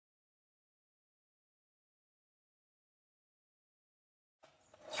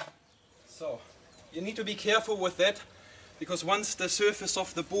So you need to be careful with that, because once the surface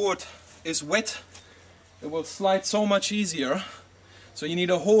of the board is wet, it will slide so much easier. So you need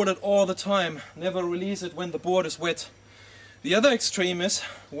to hold it all the time, never release it when the board is wet. The other extreme is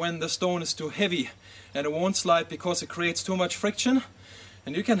when the stone is too heavy and it won't slide because it creates too much friction.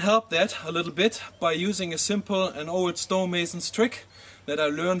 And you can help that a little bit by using a simple and old stonemason's trick that I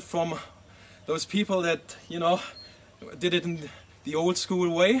learned from those people that, you know, did it in the old school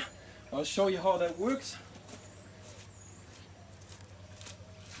way. I'll show you how that works.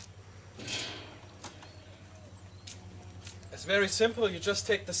 It's very simple. You just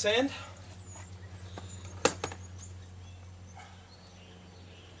take the sand,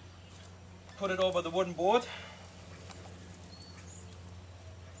 put it over the wooden board,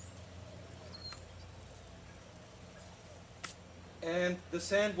 and the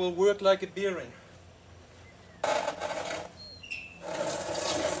sand will work like a bearing.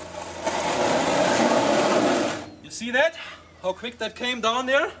 You see that? How quick that came down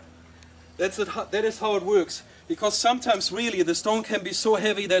there? That is how it works. Because sometimes really the stone can be so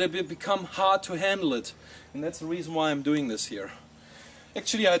heavy that it will become hard to handle it. And that's the reason why I'm doing this here.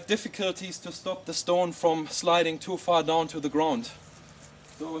 Actually I had difficulties to stop the stone from sliding too far down to the ground.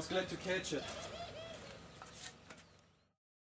 So I was glad to catch it.